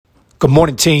Good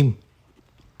morning, team.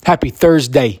 Happy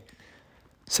Thursday,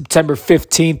 September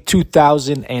 15th,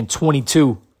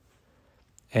 2022.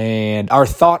 And our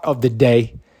thought of the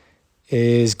day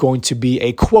is going to be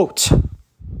a quote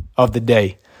of the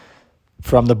day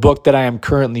from the book that I am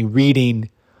currently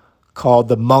reading called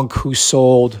The Monk Who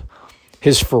Sold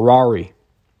His Ferrari.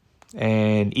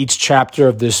 And each chapter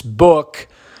of this book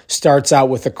starts out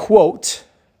with a quote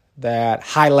that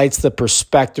highlights the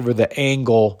perspective or the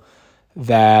angle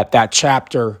that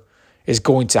chapter is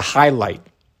going to highlight.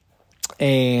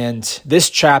 And this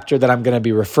chapter that I'm going to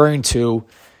be referring to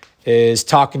is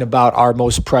talking about our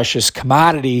most precious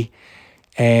commodity,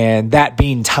 and that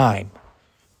being time,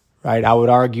 right? I would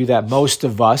argue that most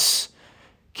of us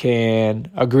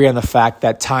can agree on the fact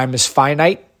that time is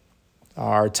finite.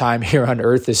 Our time here on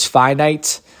earth is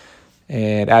finite.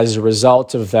 And as a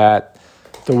result of that,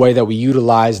 the way that we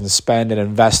utilize and spend and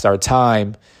invest our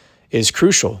time is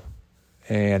crucial.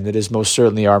 And it is most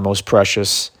certainly our most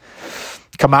precious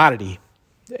commodity.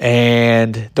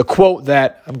 And the quote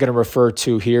that I'm going to refer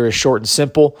to here is short and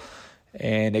simple.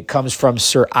 And it comes from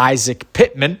Sir Isaac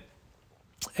Pitman.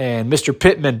 And Mr.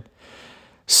 Pitman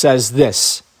says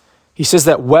this. He says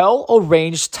that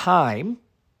well-arranged time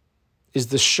is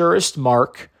the surest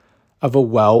mark of a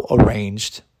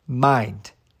well-arranged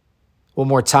mind. One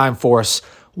more time for us.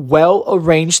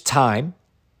 Well-arranged time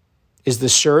is the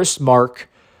surest mark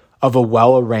of a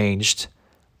well-arranged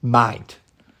mind.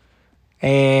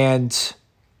 And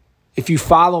if you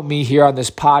follow me here on this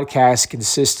podcast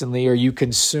consistently, or you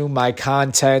consume my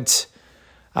content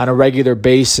on a regular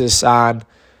basis on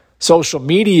social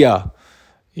media,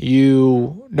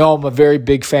 you know I'm a very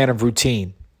big fan of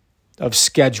routine, of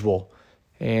schedule,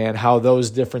 and how those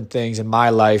different things in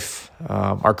my life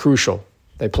are crucial.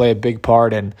 They play a big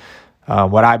part in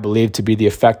what I believe to be the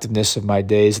effectiveness of my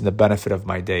days and the benefit of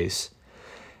my days.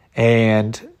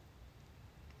 And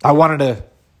I wanted to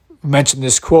mention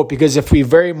this quote because if we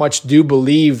very much do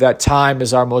believe that time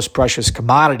is our most precious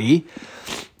commodity,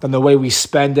 then the way we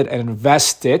spend it and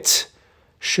invest it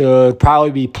should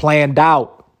probably be planned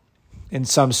out in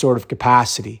some sort of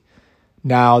capacity.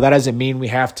 Now, that doesn't mean we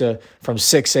have to, from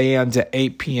 6 a.m. to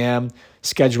 8 p.m.,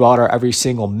 schedule out our every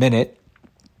single minute,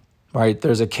 right?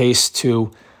 There's a case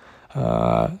to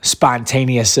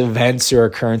spontaneous events or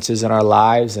occurrences in our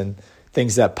lives and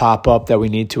things that pop up that we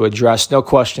need to address. No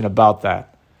question about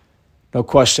that. No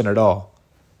question at all.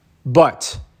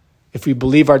 But if we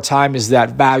believe our time is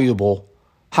that valuable,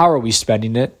 how are we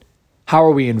spending it? How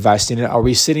are we investing it? Are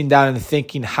we sitting down and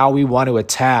thinking how we want to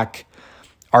attack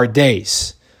our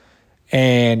days?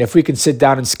 And if we can sit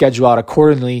down and schedule out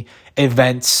accordingly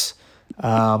events,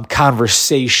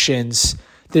 conversations,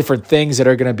 different things that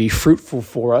are going to be fruitful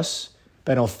for us,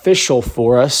 beneficial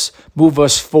for us, move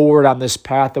us forward on this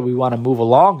path that we want to move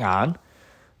along on,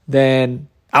 then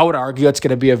I would argue it's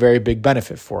going to be a very big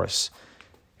benefit for us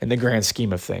in the grand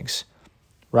scheme of things,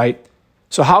 right?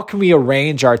 So how can we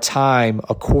arrange our time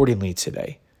accordingly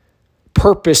today?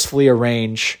 Purposefully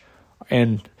arrange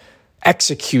and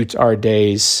execute our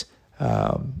days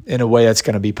in a way that's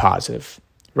going to be positive,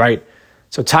 right?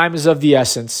 So time is of the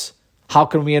essence. How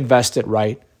can we invest it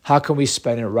right? How can we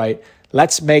spend it right?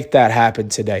 Let's make that happen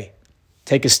today.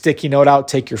 Take a sticky note out,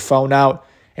 take your phone out,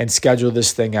 and schedule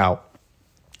this thing out,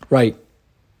 right?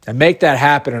 And make that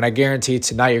happen, and I guarantee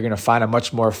tonight you're going to find a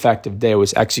much more effective day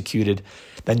was executed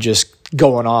than just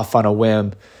going off on a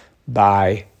whim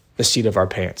by the seat of our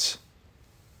pants,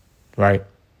 right?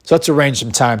 So let's arrange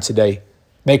some time today.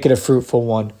 Make it a fruitful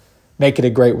one. Make it a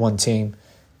great one, team.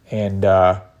 And,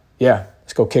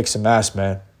 let's go kick some ass,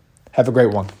 man. Have a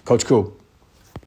great one. Coach Cool.